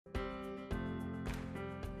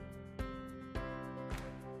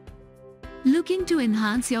Looking to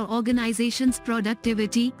enhance your organization's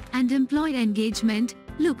productivity and employee engagement?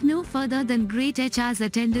 Look no further than greytHR's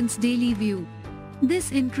Attendance Daily View.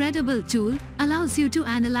 This incredible tool allows you to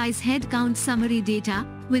analyze headcount summary data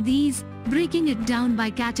with ease, breaking it down by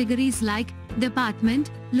categories like department,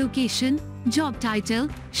 location, job title,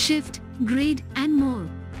 shift, grade, and more.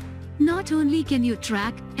 Not only can you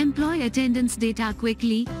track employee attendance data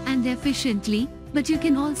quickly and efficiently, but you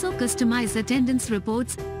can also customize attendance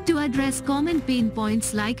reports to address common pain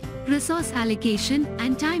points like resource allocation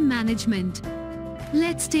and time management.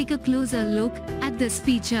 Let's take a closer look at this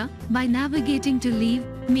feature by navigating to Leave,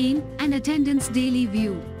 Main, and Attendance Daily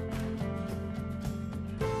View.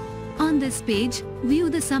 On this page, view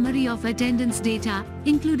the summary of attendance data,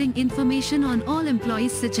 including information on all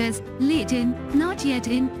employees such as late in, not yet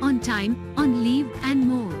in, on time, on leave, and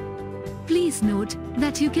more. Please note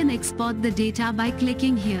that you can export the data by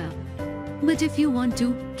clicking here. But if you want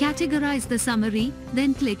to categorize the summary,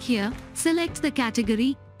 then click here, select the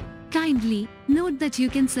category. Kindly note that you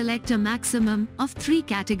can select a maximum of 3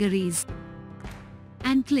 categories.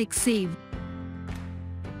 And click Save.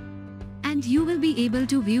 And you will be able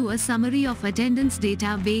to view a summary of attendance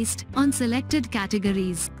data based on selected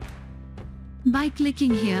categories. By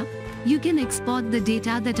clicking here, you can export the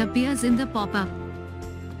data that appears in the pop-up.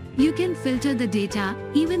 You can filter the data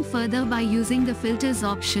even further by using the Filters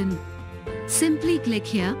option. Simply click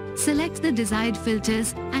here, select the desired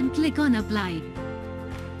filters, and click on Apply.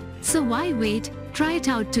 So why wait? Try it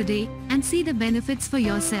out today and see the benefits for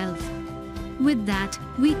yourself. With that,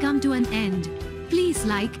 we come to an end. Please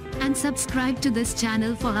like and subscribe to this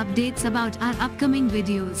channel for updates about our upcoming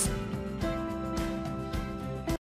videos.